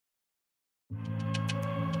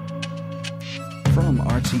From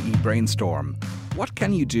RTE Brainstorm, what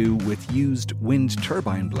can you do with used wind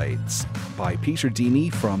turbine blades? By Peter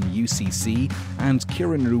Deeney from UCC and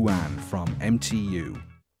Kieran Ruan from MTU.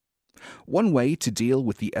 One way to deal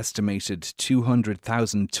with the estimated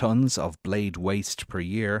 200,000 tonnes of blade waste per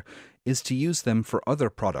year is to use them for other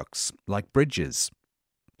products, like bridges.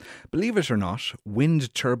 Believe it or not,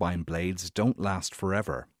 wind turbine blades don't last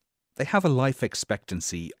forever. They have a life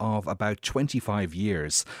expectancy of about 25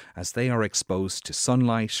 years as they are exposed to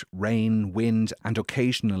sunlight, rain, wind and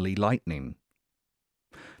occasionally lightning.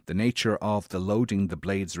 The nature of the loading the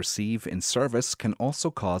blades receive in service can also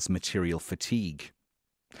cause material fatigue.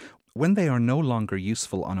 When they are no longer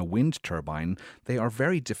useful on a wind turbine, they are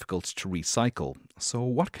very difficult to recycle. So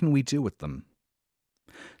what can we do with them?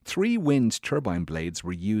 3 wind turbine blades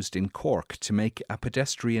were used in Cork to make a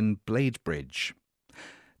pedestrian blade bridge.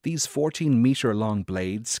 These 14-metre-long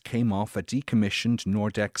blades came off a decommissioned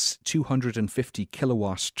Nordex 250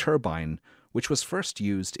 kilowatt turbine, which was first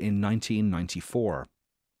used in 1994.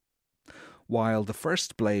 While the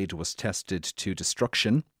first blade was tested to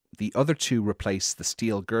destruction, the other 2 replaced the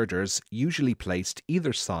steel girders usually placed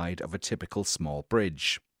either side of a typical small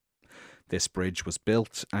bridge. This bridge was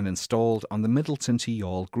built and installed on the Middleton to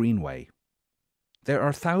Youghal Greenway. There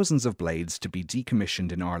are thousands of blades to be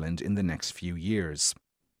decommissioned in Ireland in the next few years.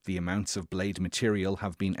 The amounts of blade material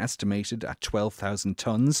have been estimated at 12,000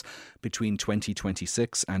 tonnes between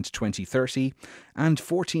 2026 and 2030 and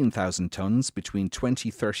 14,000 tonnes between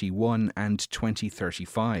 2031 and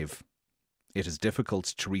 2035. It is difficult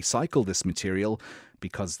to recycle this material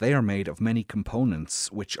because they are made of many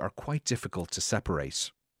components which are quite difficult to separate.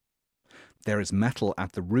 There is metal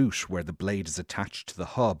at the root where the blade is attached to the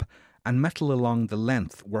hub and metal along the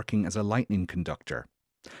length working as a lightning conductor.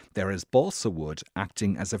 There is balsa wood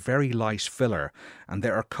acting as a very light filler, and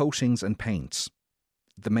there are coatings and paints.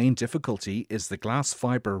 The main difficulty is the glass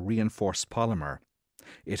fibre reinforced polymer.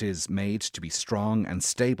 It is made to be strong and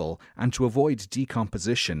stable and to avoid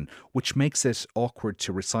decomposition, which makes it awkward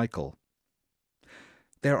to recycle.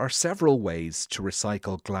 There are several ways to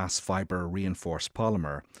recycle glass fibre reinforced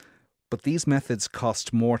polymer, but these methods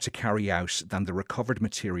cost more to carry out than the recovered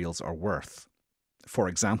materials are worth. For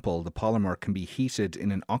example, the polymer can be heated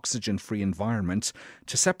in an oxygen-free environment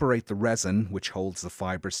to separate the resin which holds the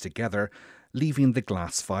fibres together, leaving the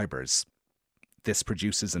glass fibres. This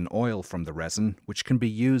produces an oil from the resin which can be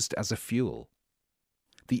used as a fuel.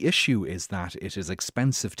 The issue is that it is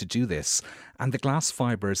expensive to do this, and the glass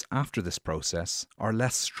fibres after this process are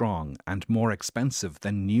less strong and more expensive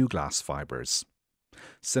than new glass fibres.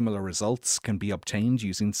 Similar results can be obtained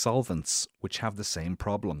using solvents, which have the same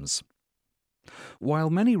problems.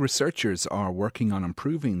 While many researchers are working on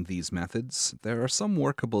improving these methods, there are some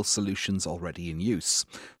workable solutions already in use,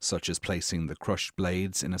 such as placing the crushed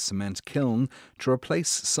blades in a cement kiln to replace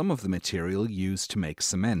some of the material used to make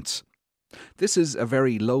cement. This is a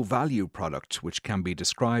very low-value product which can be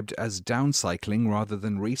described as downcycling rather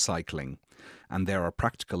than recycling, and there are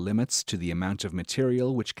practical limits to the amount of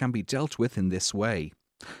material which can be dealt with in this way.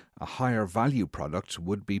 A higher value product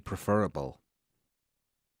would be preferable.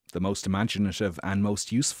 The most imaginative and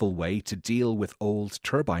most useful way to deal with old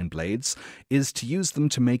turbine blades is to use them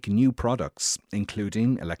to make new products,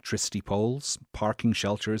 including electricity poles, parking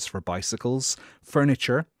shelters for bicycles,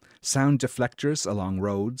 furniture, sound deflectors along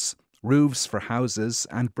roads, roofs for houses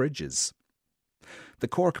and bridges. The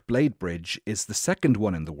Cork Blade Bridge is the second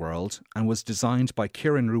one in the world and was designed by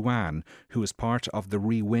Kieran Ruan, who is part of the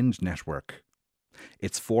ReWind network.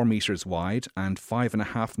 It's 4 metres wide and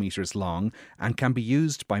 5.5 metres long and can be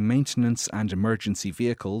used by maintenance and emergency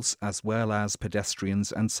vehicles as well as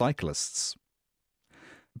pedestrians and cyclists.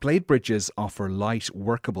 Blade bridges offer light,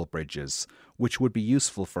 workable bridges, which would be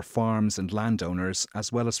useful for farms and landowners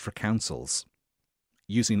as well as for councils.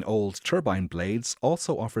 Using old turbine blades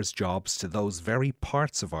also offers jobs to those very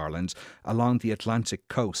parts of Ireland along the Atlantic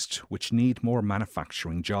coast which need more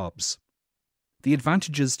manufacturing jobs. The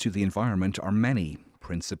advantages to the environment are many,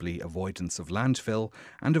 principally avoidance of landfill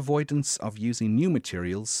and avoidance of using new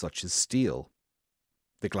materials such as steel.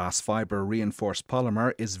 The glass fibre reinforced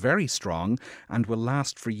polymer is very strong and will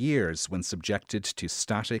last for years when subjected to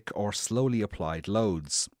static or slowly applied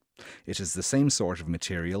loads. It is the same sort of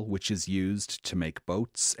material which is used to make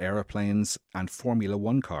boats, aeroplanes and Formula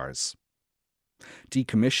One cars.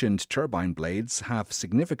 Decommissioned turbine blades have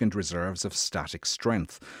significant reserves of static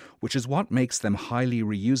strength, which is what makes them highly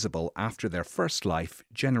reusable after their first life,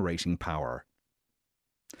 generating power.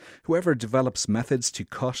 Whoever develops methods to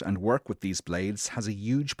cut and work with these blades has a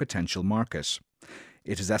huge potential market.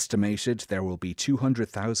 It is estimated there will be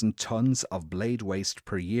 200,000 tonnes of blade waste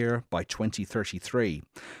per year by 2033,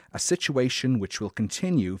 a situation which will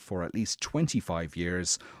continue for at least 25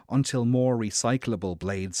 years until more recyclable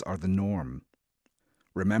blades are the norm.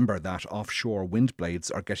 Remember that offshore wind blades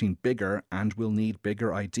are getting bigger and will need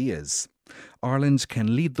bigger ideas. Ireland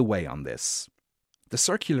can lead the way on this. The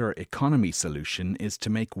circular economy solution is to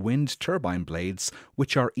make wind turbine blades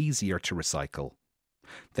which are easier to recycle.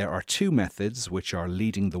 There are two methods which are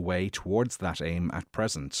leading the way towards that aim at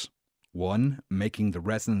present. One, making the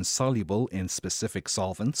resin soluble in specific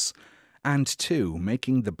solvents, and two,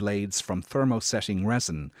 making the blades from thermosetting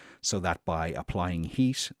resin so that by applying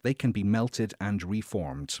heat they can be melted and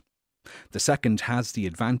reformed. The second has the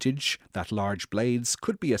advantage that large blades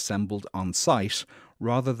could be assembled on site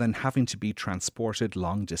rather than having to be transported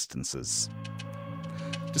long distances.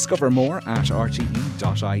 Discover more at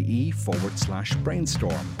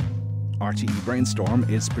rte.ie/brainstorm. RTE Brainstorm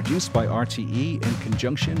is produced by RTE in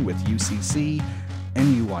conjunction with UCC,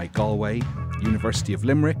 NUI Galway, University of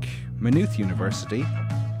Limerick, Maynooth University,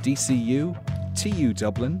 DCU, TU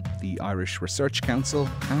Dublin, the Irish Research Council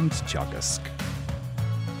and Teagasc.